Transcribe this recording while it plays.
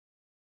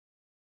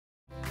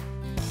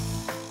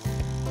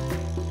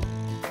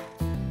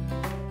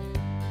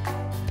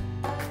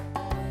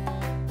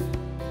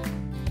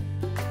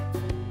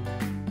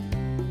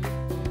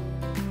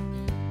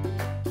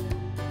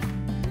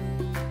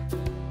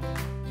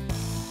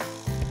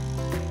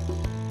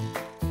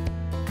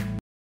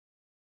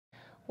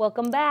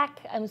Welcome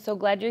back. I'm so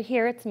glad you're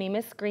here. It's me,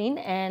 Miss Green,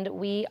 and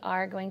we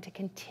are going to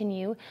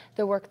continue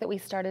the work that we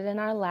started in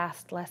our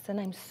last lesson.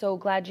 I'm so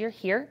glad you're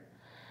here.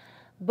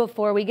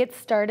 Before we get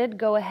started,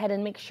 go ahead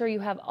and make sure you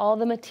have all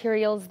the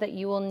materials that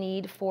you will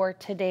need for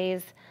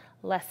today's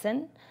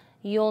lesson.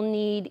 You'll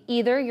need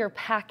either your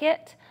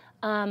packet,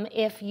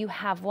 if you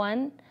have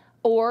one,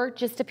 or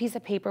just a piece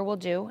of paper will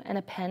do, and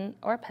a pen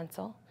or a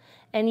pencil.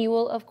 And you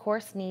will, of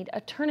course, need a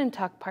turn and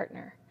talk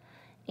partner.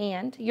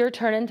 And your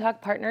turn and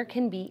talk partner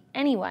can be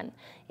anyone.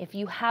 If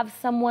you have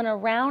someone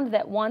around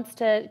that wants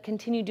to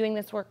continue doing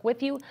this work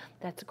with you,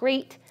 that's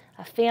great.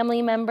 A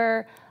family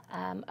member,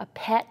 a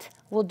pet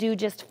will do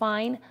just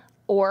fine.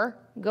 Or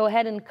go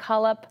ahead and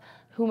call up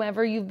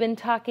whomever you've been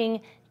talking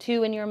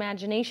to in your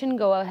imagination.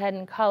 Go ahead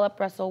and call up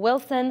Russell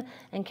Wilson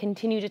and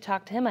continue to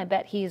talk to him. I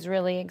bet he's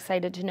really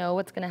excited to know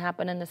what's going to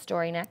happen in the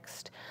story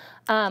next.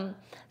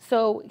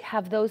 So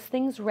have those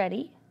things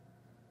ready.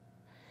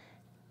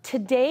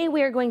 Today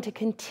we are going to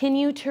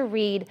continue to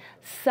read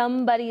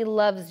Somebody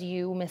Loves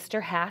You,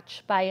 Mr.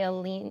 Hatch by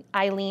Eileen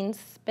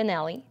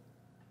Spinelli.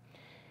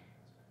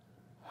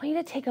 I want you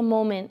to take a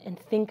moment and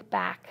think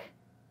back.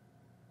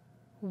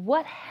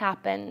 What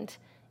happened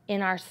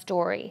in our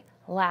story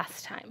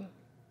last time?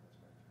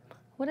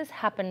 What has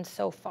happened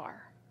so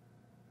far?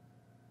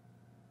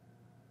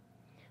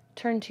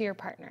 Turn to your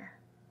partner.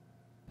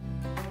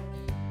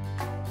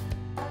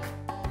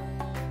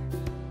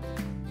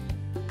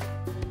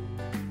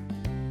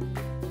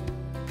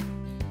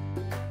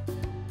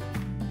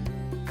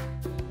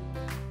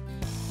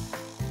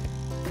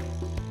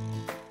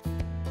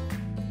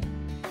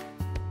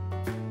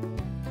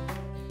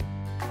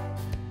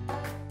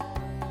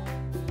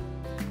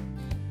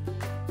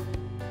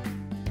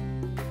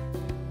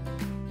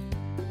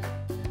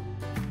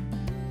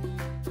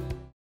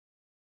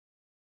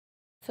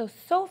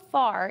 So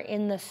far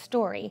in the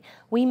story,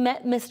 we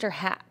met Mr.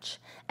 Hatch,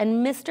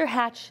 and Mr.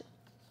 Hatch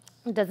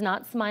does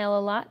not smile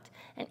a lot,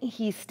 and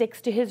he sticks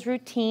to his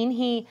routine.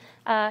 He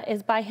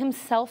is by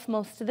himself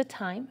most of the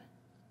time.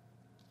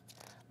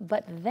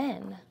 But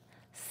then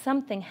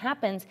something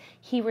happens.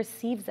 He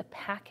receives a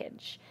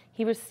package.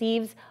 He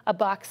receives a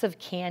box of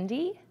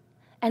candy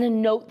and a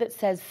note that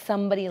says,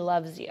 "Somebody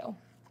loves you."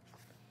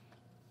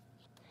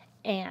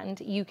 And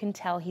you can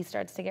tell he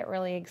starts to get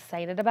really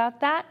excited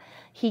about that.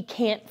 He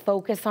can't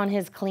focus on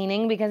his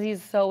cleaning because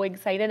he's so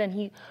excited, and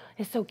he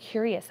is so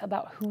curious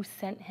about who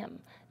sent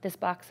him this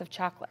box of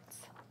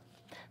chocolates.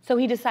 So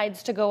he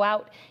decides to go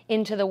out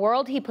into the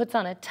world. He puts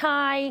on a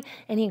tie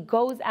and he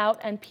goes out,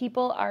 and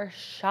people are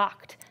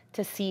shocked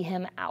to see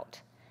him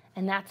out.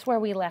 And that's where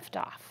we left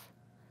off.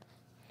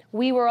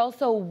 We were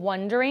also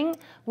wondering,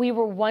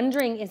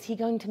 is he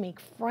going to make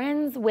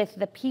friends with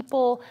the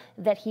people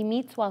that he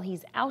meets while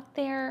he's out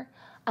there?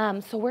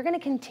 So we're going to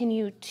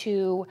continue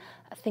to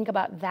think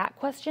about that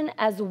question,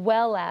 as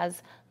well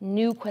as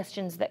new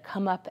questions that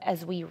come up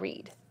as we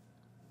read.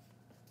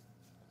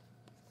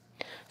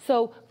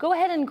 So go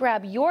ahead and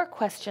grab your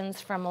questions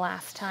from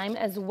last time,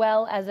 as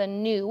well as a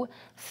new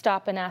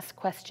Stop and Ask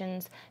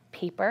Questions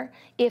paper.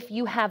 If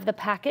you have the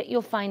packet,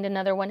 you'll find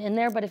another one in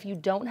there, but if you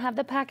don't have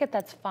the packet,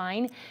 that's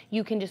fine.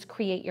 You can just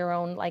create your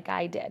own like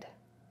I did.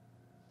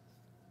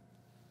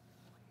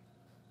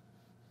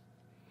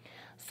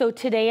 So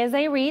today as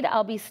I read,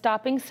 I'll be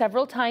stopping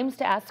several times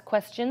to ask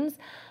questions.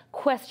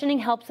 Questioning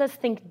helps us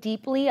think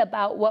deeply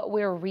about what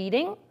we're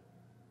reading,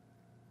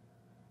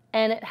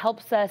 and it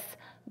helps us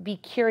be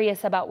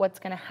curious about what's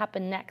going to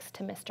happen next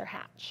to Mr.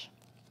 Hatch.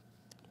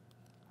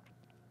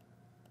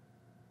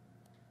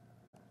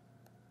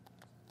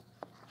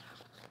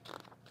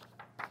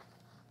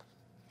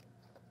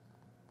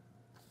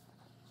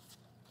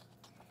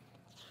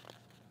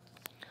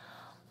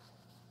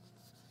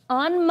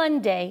 On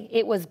Monday,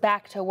 it was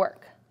back to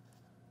work.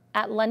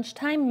 At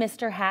lunchtime,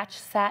 Mr. Hatch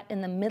sat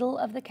in the middle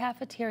of the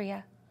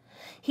cafeteria.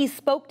 He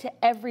spoke to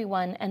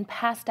everyone and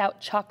passed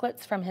out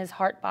chocolates from his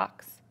heart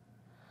box.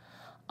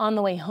 On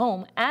the way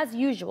home, as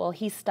usual,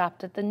 he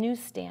stopped at the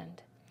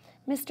newsstand.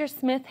 Mr.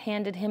 Smith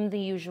handed him the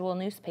usual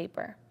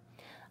newspaper.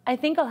 "I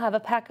think I'll have a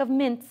pack of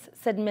mints,"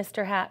 said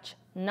Mr. Hatch,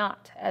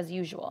 not as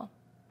usual.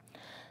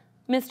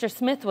 Mr.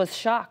 Smith was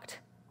shocked.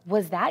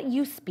 "Was that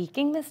you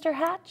speaking, Mr.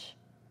 Hatch?"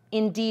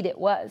 "Indeed it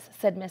was,"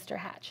 said Mr.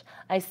 Hatch.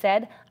 "I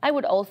said I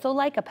would also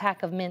like a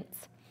pack of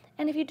mints.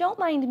 And if you don't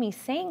mind me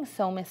saying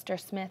so, Mr.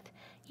 Smith,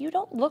 you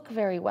don't look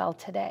very well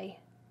today."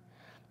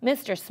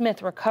 Mr.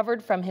 Smith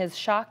recovered from his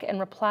shock and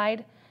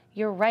replied,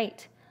 "You're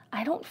right.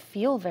 I don't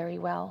feel very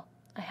well.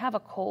 I have a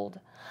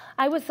cold.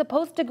 I was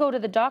supposed to go to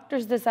the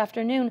doctor's this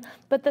afternoon,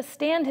 but the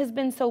stand has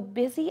been so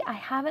busy I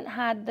haven't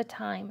had the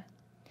time."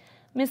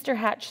 Mr.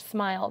 Hatch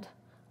smiled.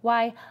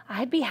 "Why,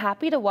 I'd be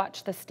happy to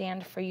watch the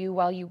stand for you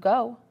while you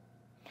go."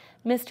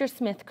 Mr.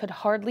 Smith could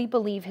hardly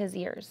believe his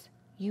ears.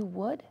 "You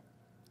would?"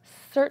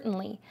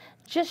 "Certainly.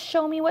 Just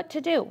show me what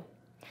to do."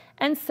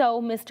 And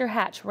so Mr.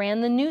 Hatch ran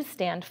the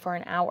newsstand for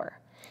an hour.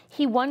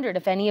 He wondered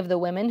if any of the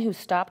women who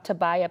stopped to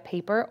buy a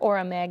paper or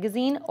a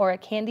magazine or a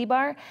candy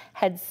bar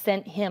had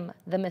sent him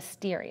the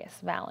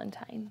mysterious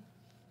Valentine.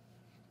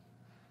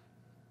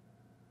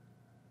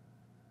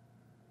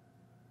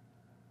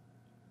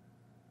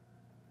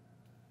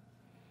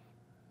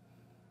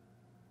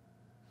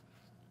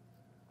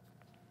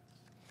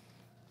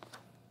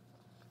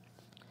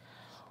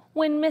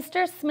 When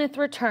Mr. Smith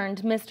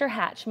returned, Mr.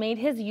 Hatch made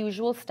his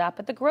usual stop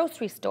at the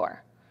grocery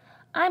store.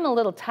 "I'm a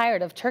little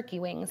tired of turkey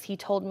wings," he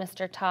told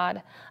Mr.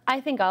 Todd. "I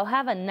think I'll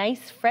have a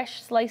nice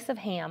fresh slice of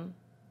ham."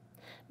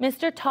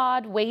 Mr.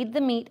 Todd weighed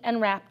the meat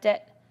and wrapped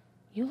it.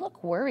 "You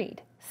look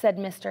worried," said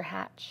Mr.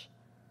 Hatch.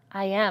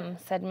 "I am,"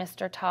 said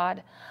Mr.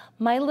 Todd.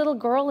 "My little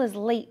girl is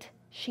late.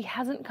 She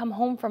hasn't come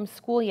home from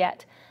school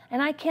yet,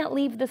 and I can't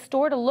leave the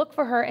store to look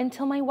for her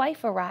until my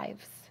wife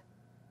arrives."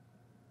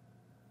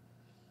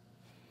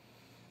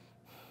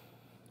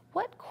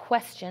 What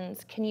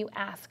questions can you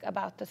ask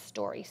about the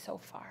story so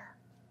far?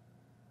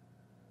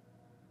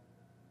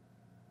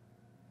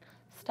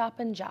 Stop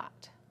and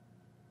jot.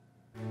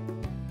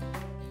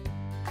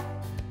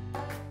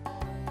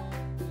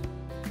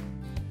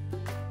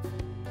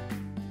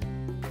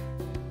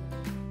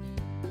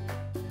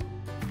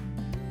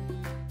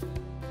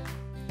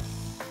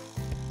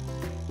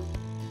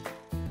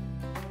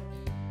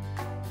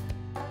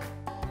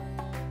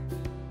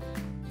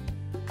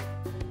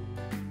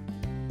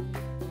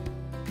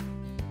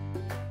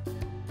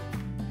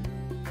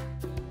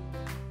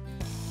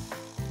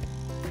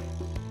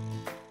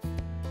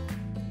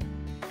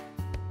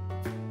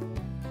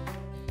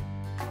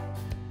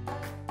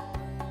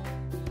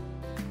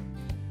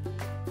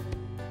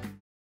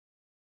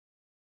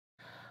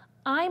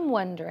 I'm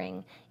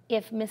wondering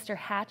if Mr.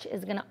 Hatch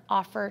is going to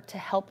offer to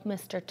help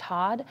Mr.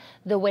 Todd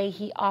the way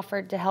he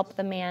offered to help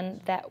the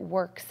man that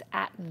works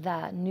at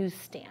the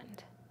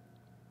newsstand.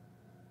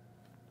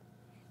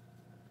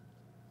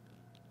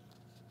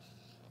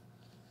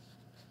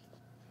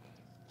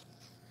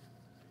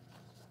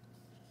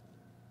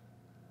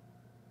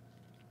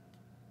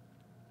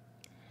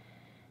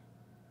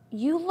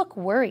 "You look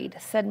worried,"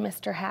 said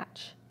Mr.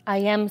 Hatch. "I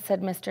am,"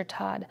 said Mr.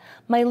 Todd.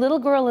 "My little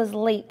girl is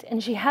late,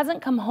 and she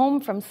hasn't come home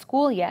from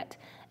school yet,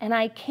 and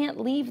I can't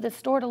leave the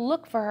store to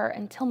look for her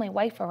until my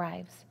wife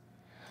arrives."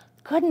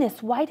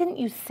 "Goodness, why didn't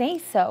you say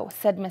so?"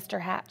 said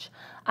Mr. Hatch.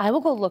 "I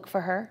will go look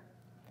for her."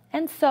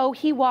 And so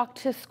he walked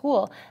to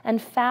school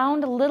and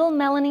found little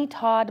Melanie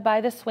Todd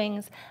by the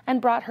swings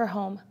and brought her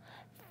home.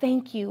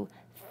 Thank you,"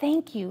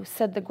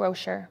 said the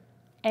grocer.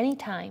 "Any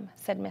time,"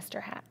 said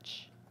Mr.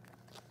 Hatch.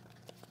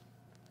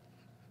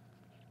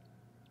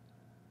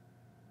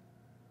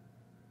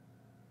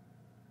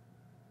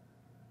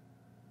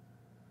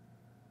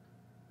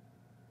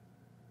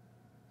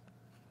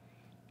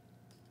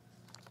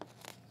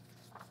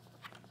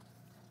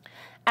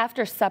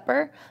 After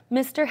supper,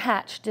 Mr.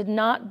 Hatch did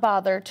not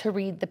bother to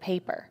read the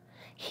paper.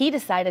 He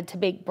decided to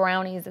bake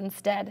brownies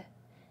instead.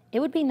 It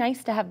would be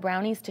nice to have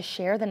brownies to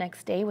share the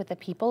next day with the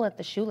people at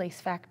the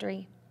shoelace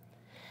factory.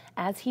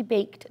 As he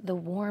baked, the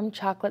warm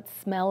chocolate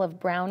smell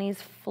of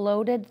brownies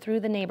floated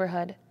through the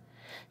neighborhood.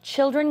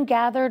 Children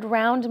gathered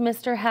round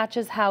Mr.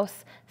 Hatch's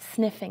house,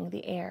 sniffing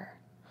the air.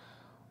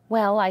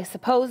 "Well, I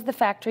suppose the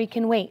factory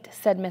can wait,"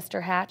 said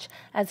Mr. Hatch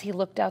as he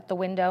looked out the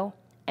window,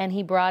 and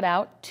he brought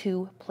out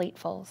 2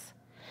 platefuls.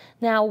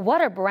 "Now, what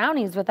are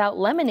brownies without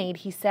lemonade?"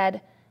 he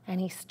said, and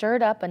he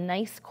stirred up a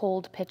nice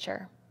cold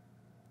pitcher.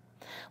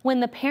 When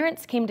the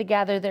parents came to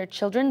gather their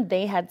children,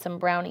 they had some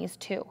brownies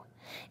too.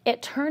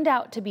 It turned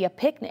out to be a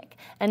picnic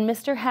in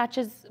Mr.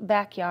 Hatch's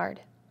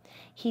backyard.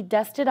 He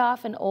dusted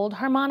off an old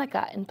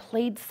harmonica and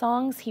played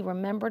songs he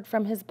remembered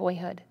from his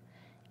boyhood.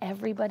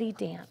 Everybody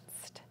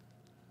danced.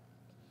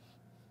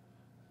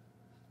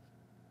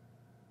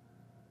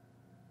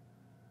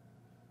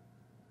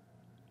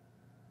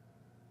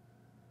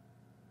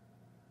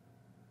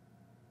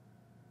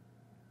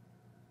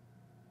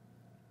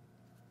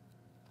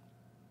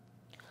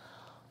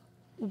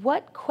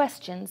 What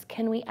questions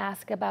can we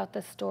ask about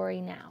the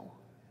story now?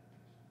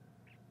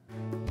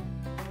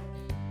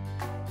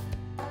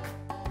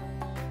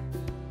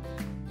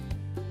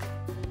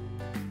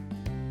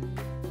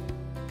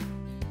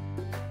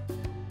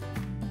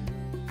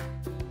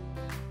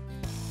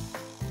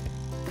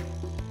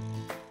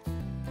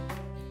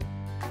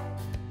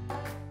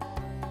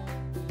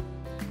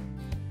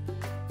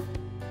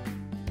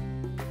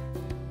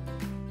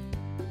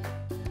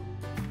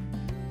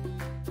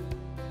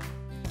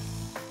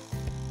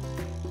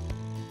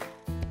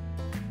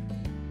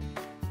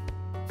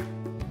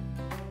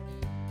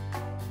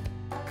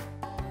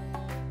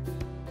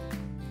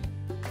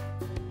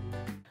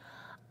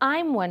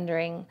 I'm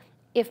wondering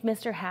if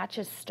Mr. Hatch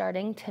is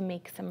starting to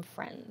make some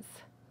friends.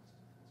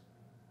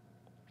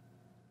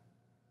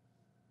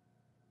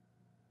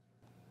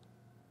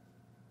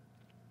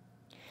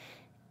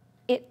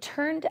 It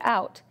turned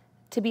out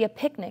to be a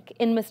picnic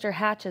in Mr.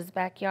 Hatch's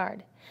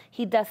backyard.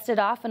 He dusted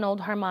off an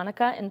old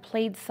harmonica and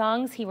played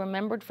songs he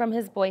remembered from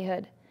his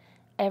boyhood.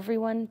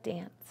 Everyone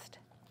danced.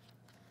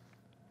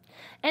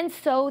 And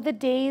so the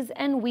days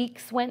and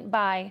weeks went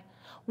by.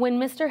 When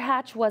Mr.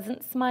 Hatch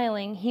wasn't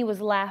smiling, he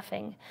was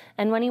laughing.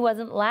 And when he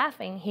wasn't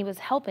laughing, he was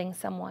helping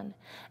someone.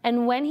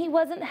 And when he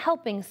wasn't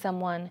helping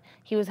someone,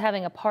 he was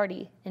having a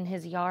party in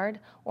his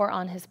yard or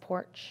on his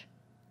porch.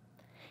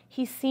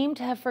 He seemed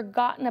to have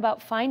forgotten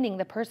about finding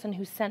the person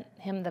who sent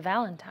him the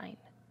valentine.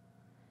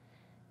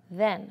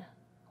 Then,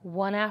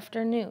 One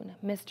afternoon,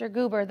 Mr.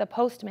 Goober, the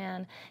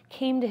postman,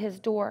 came to his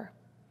door.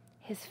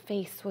 His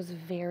face was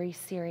very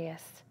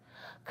serious.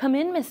 "Come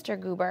in, Mr.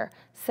 Goober,"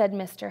 said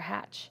Mr.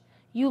 Hatch.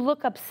 "You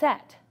look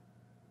upset."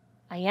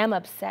 "I am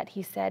upset,"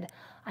 he said.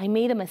 "I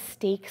made a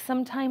mistake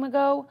some time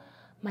ago.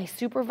 My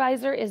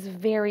supervisor is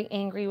very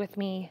angry with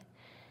me.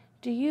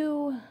 Do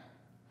you...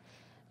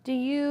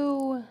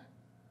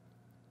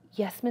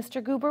 Yes,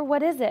 Mr. Goober,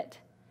 what is it?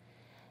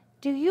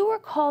 Do you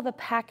recall the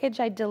package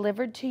I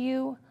delivered to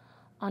you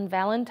on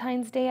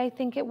Valentine's Day, I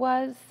think it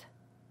was?"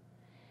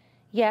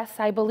 "Yes,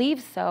 I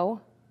believe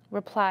so,"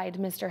 replied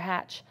Mr.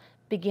 Hatch,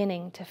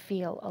 beginning to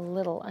feel a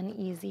little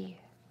uneasy.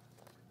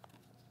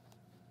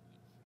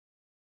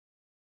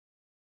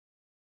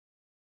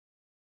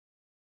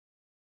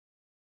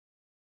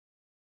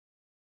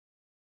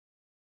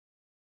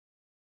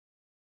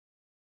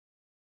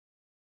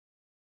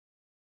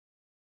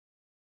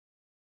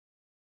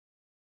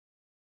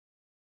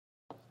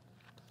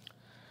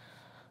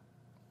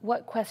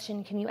 What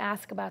question can you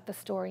ask about the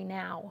story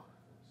now?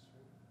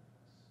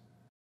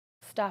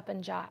 Stop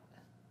and jot.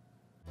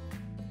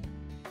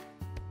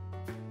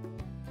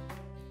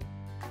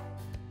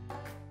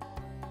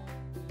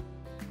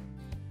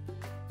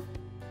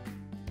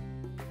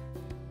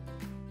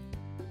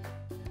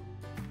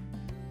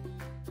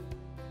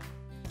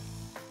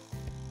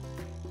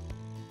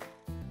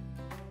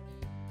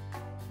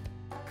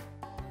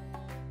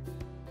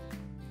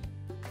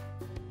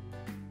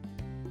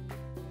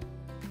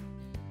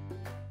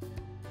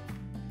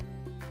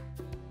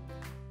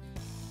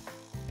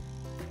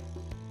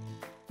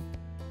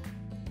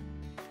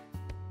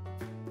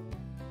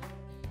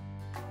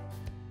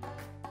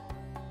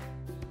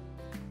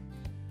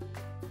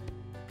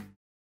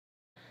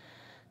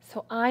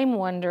 So I'm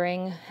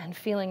wondering and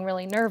feeling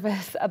really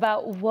nervous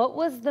about what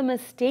was the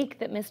mistake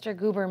that Mr.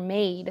 Goober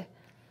made.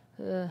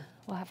 We'll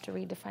have to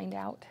read to find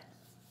out.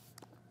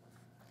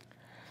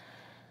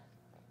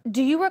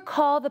 Do you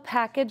recall the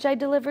package I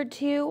delivered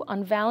to you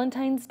on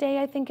Valentine's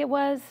Day, I think it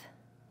was?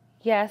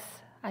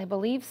 Yes, I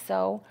believe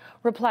so,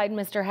 replied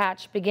Mr.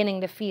 Hatch, beginning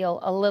to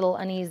feel a little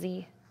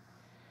uneasy.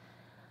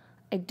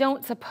 I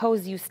don't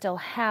suppose you still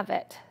have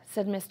it,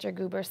 said Mr.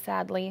 Goober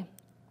sadly.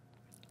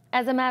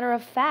 As a matter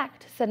of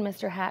fact, said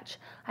Mr. Hatch,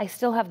 I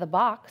still have the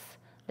box.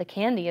 The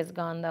candy is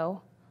gone,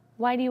 though.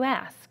 Why do you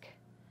ask?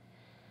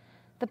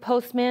 The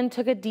postman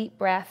took a deep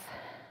breath.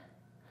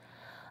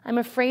 I'm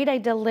afraid I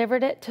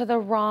delivered it to the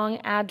wrong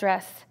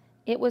address.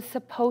 It was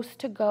supposed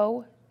to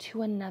go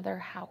to another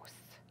house.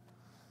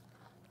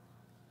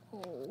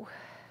 Oh.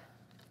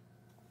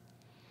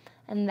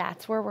 And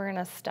that's where we're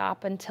going to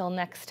stop until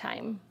next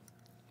time.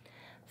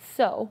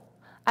 So,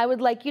 I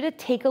would like you to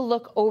take a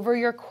look over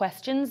your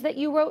questions that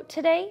you wrote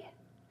today,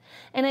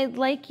 and I'd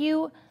like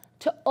you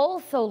to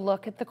also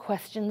look at the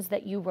questions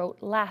that you wrote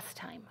last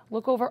time.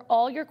 Look over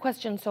all your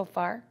questions so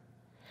far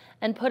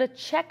and put a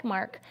check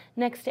mark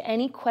next to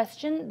any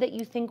question that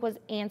you think was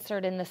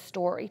answered in the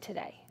story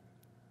today.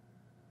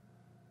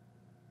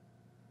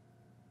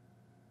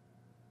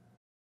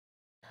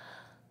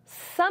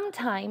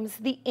 Sometimes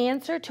the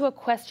answer to a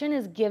question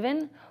is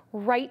given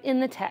right in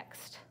the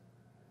text.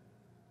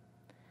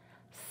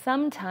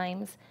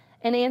 Sometimes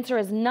an answer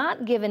is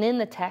not given in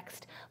the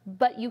text,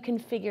 but you can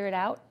figure it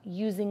out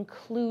using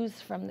clues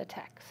from the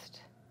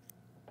text.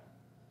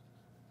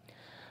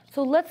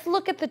 So let's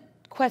look at the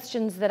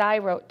questions that I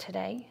wrote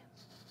today.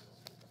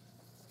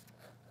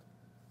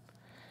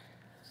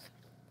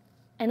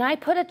 And I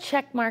put a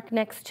check mark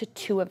next to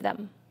 2 of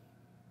them.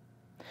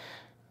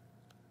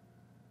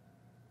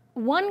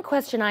 One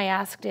question I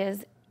asked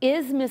is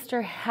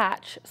Mr.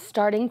 Hatch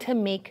starting to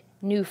make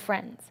new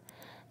friends?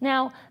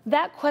 Now,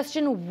 that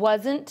question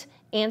wasn't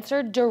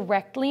answered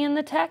directly in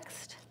the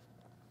text,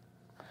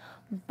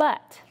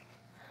 but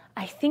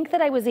I think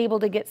that I was able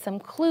to get some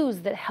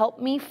clues that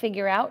helped me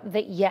figure out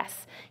that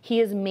yes, he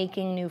is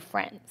making new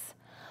friends.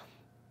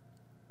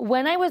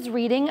 When I was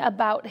reading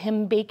about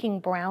him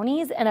baking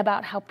brownies and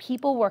about how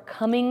people were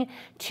coming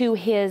to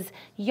his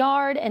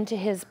yard and to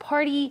his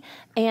party,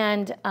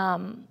 and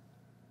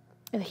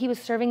he was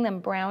serving them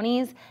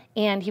brownies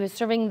and he was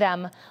serving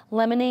them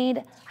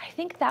lemonade, I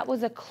think that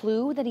was a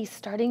clue that he's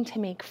starting to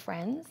make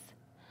friends.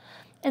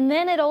 And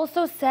then it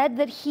also said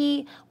that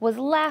he was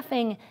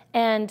laughing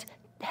and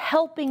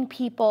helping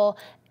people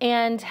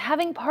and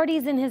having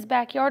parties in his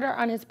backyard or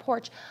on his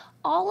porch.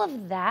 All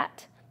of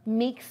that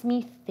makes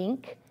me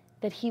think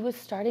that he was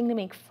starting to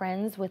make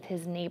friends with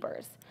his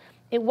neighbors.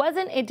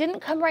 It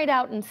didn't come right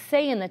out and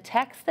say in the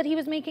text that he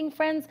was making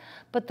friends,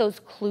 but those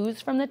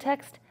clues from the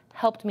text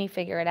helped me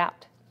figure it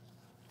out.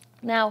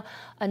 Now,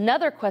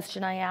 another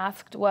question I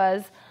asked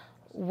was,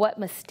 what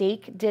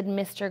mistake did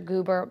Mr.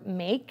 Goober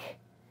make?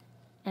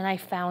 And I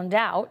found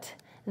out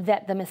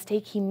that the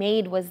mistake he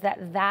made was that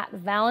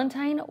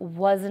Valentine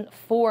wasn't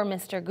for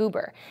Mr.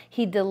 Goober.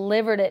 He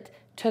delivered it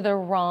to the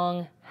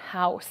wrong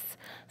house.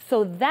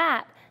 So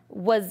that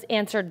was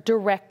answered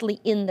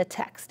directly in the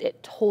text.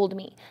 It told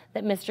me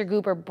that Mr.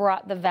 Goober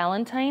brought the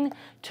Valentine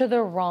to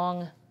the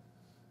wrong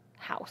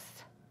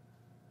house.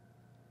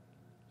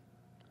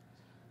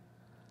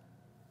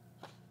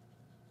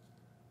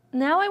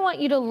 Now I want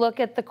you to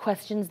look at the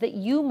questions that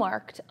you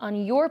marked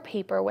on your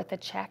paper with a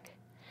check,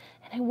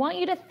 and I want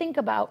you to think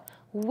about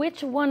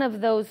which one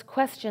of those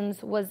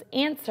questions was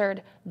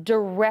answered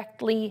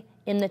directly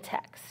in the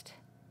text.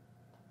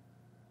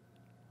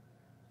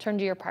 Turn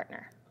to your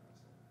partner.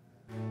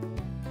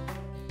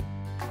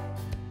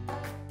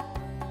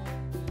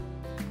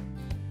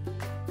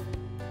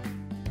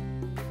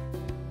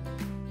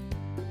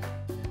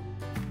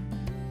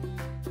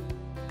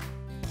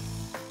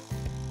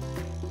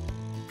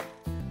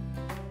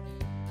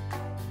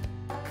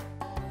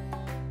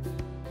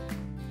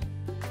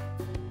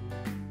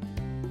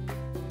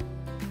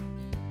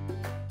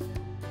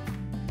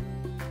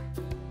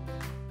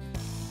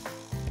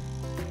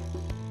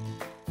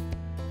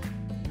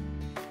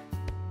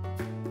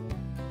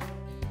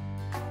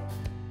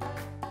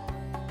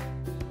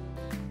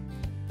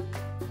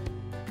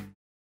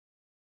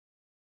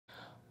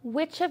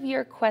 Which of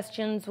your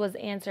questions was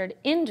answered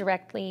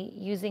indirectly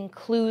using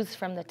clues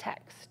from the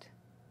text?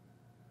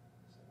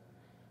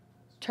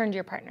 Turn to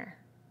your partner.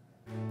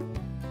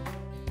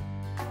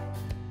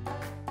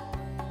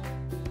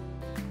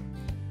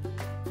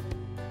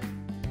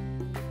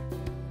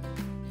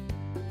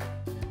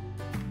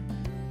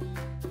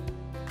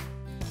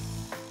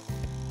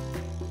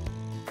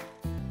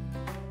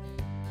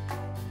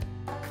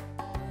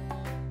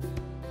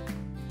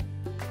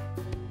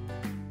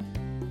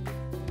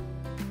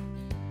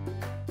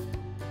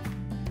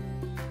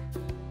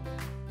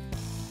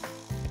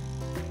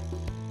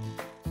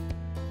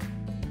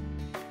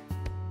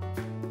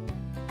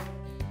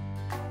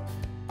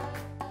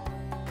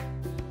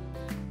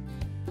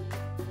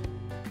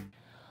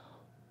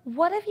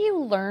 What have you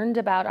learned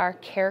about our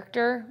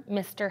character,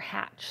 Mr.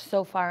 Hatch,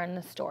 so far in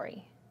the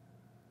story?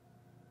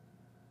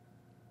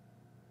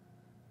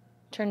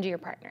 Turn to your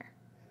partner.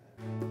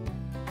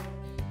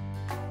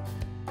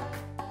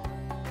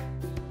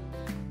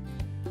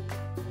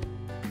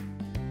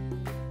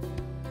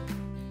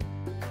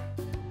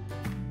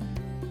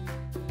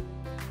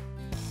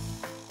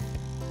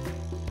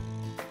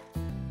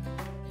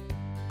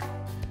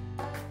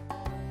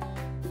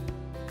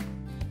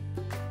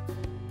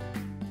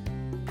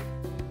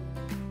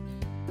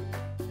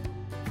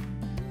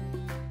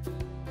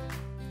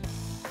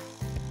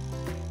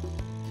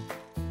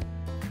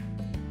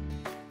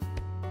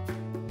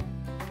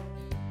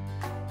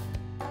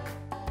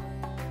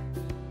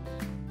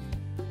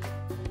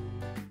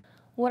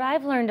 What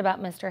I've learned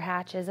about Mr.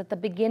 Hatch is at the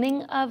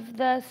beginning of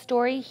the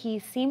story, he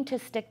seemed to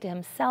stick to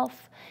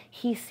himself.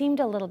 He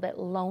seemed a little bit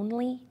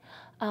lonely.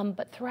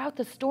 But throughout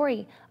the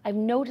story, I've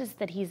noticed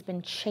that he's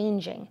been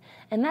changing.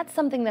 And that's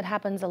something that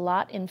happens a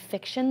lot in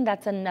fiction.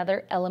 That's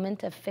another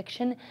element of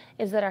fiction,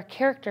 is that our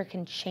character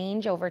can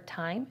change over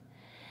time.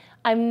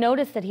 I've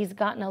noticed that he's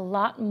gotten a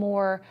lot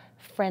more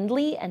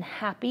friendly and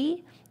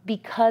happy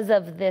because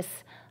of this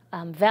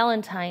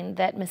Valentine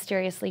that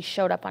mysteriously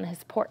showed up on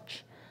his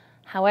porch.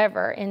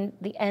 However, in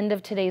the end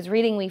of today's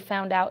reading, we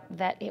found out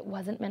that it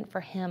wasn't meant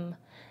for him.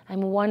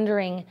 I'm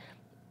wondering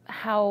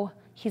how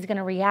he's going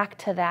to react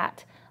to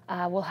that.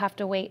 We'll have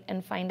to wait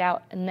and find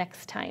out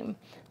next time.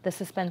 The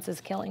suspense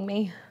is killing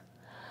me.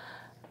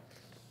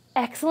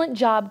 Excellent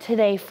job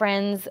today,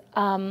 friends.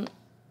 I'm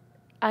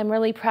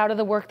really proud of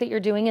the work that you're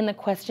doing and the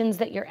questions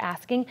that you're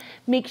asking.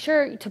 Make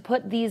sure to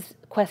put these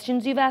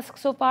questions you've asked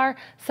so far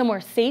somewhere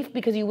safe,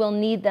 because you will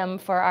need them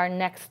for our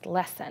next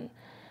lesson.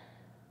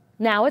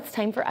 Now it's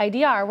time for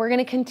IDR. We're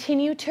going to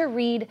continue to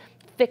read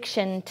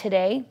fiction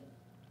today,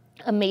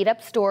 a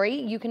made-up story.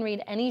 You can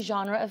read any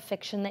genre of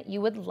fiction that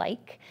you would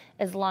like,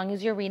 as long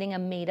as you're reading a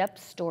made-up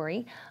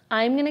story.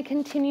 I'm going to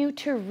continue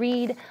to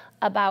read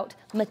about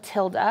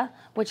Matilda,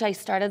 which I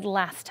started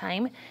last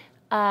time.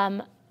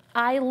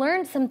 I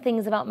learned some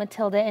things about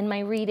Matilda in my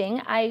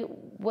reading. I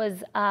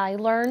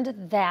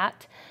learned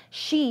that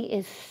she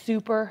is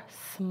super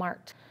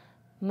smart.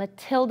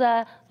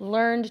 Matilda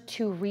learned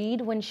to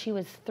read when she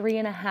was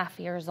 3.5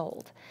 years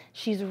old.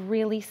 She's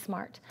really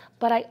smart.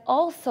 But I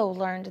also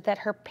learned that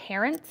her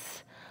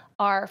parents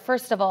are,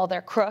 first of all,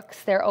 they're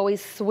crooks. They're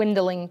always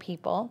swindling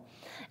people.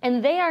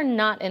 And they are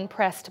not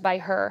impressed by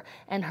her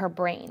and her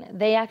brain.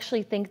 They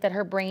actually think that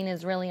her brain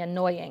is really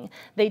annoying.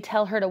 They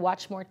tell her to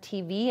watch more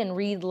TV and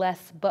read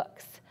less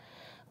books,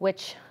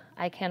 which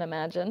I can't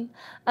imagine.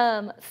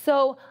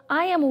 So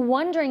I am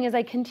wondering, as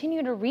I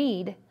continue to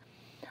read,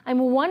 I'm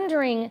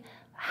wondering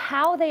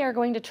how they are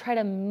going to try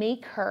to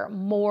make her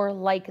more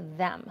like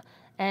them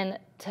and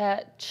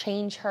to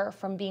change her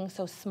from being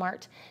so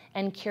smart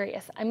and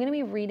curious. I'm going to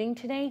be reading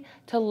today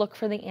to look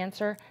for the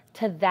answer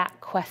to that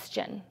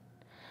question.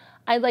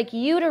 I'd like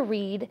you to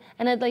read,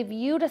 and I'd like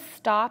you to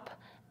stop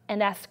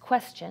and ask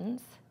questions,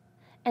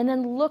 and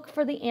then look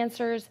for the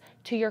answers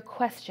to your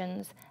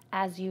questions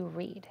as you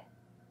read.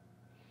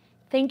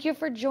 Thank you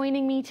for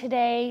joining me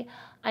today.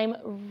 I'm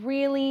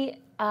really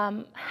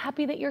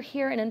happy that you're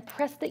here and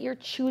impressed that you're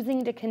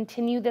choosing to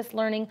continue this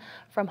learning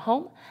from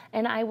home,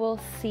 and I will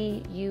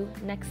see you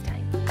next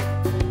time.